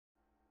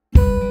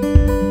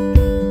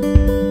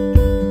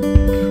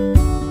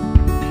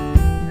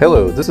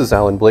Hello, this is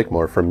Alan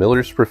Blakemore from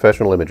Miller's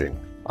Professional Imaging.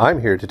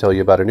 I'm here to tell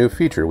you about a new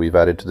feature we've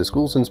added to the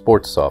Schools and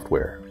Sports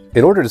software.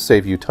 In order to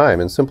save you time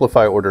and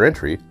simplify order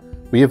entry,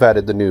 we have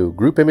added the new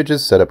Group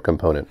Images Setup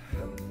component.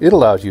 It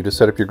allows you to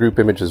set up your group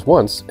images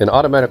once and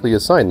automatically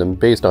assign them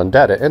based on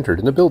data entered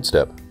in the build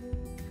step.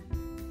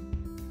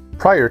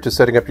 Prior to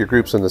setting up your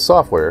groups in the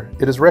software,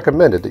 it is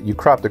recommended that you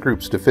crop the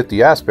groups to fit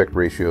the aspect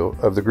ratio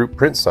of the group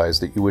print size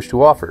that you wish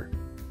to offer.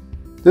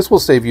 This will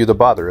save you the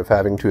bother of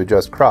having to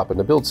adjust crop in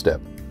the build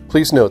step.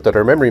 Please note that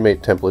our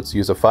MemoryMate templates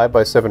use a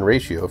 5:7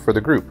 ratio for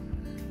the group,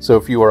 so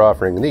if you are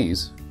offering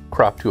these,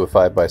 crop to a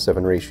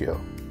 5:7 ratio.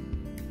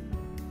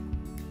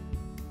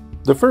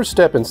 The first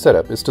step in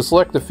setup is to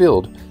select the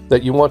field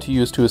that you want to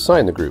use to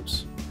assign the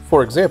groups.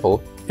 For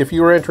example, if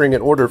you are entering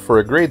an order for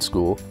a grade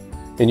school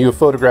and you have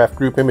photographed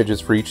group images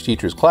for each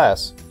teacher's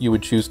class, you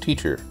would choose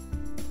Teacher.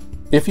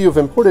 If you have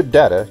imported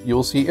data, you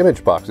will see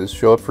image boxes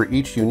show up for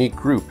each unique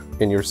group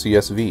in your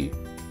CSV.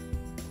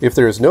 If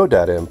there is no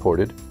data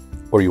imported,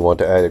 or you want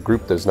to add a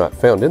group that is not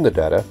found in the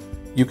data,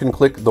 you can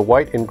click the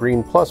white and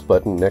green plus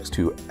button next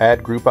to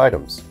Add Group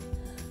Items.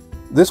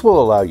 This will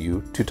allow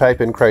you to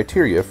type in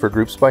criteria for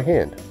groups by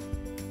hand.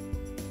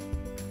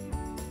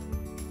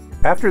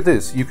 After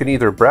this, you can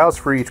either browse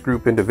for each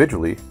group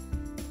individually,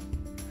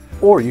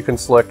 or you can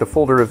select a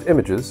folder of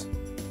images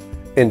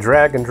and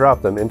drag and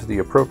drop them into the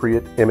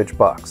appropriate image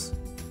box.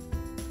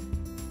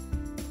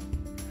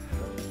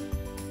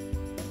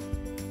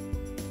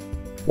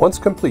 Once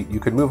complete, you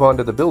can move on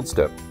to the build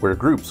step, where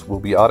groups will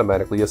be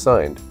automatically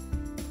assigned.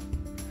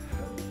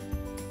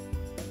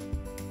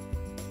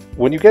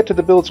 When you get to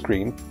the build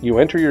screen, you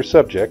enter your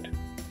subject,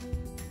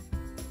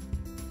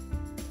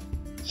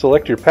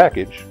 select your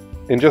package,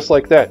 and just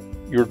like that,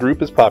 your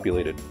group is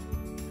populated.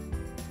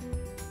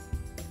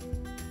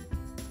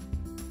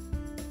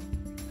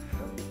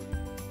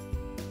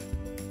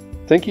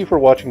 Thank you for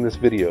watching this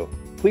video.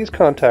 Please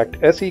contact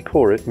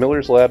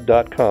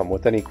secore@millerslab.com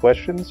with any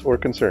questions or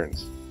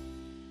concerns.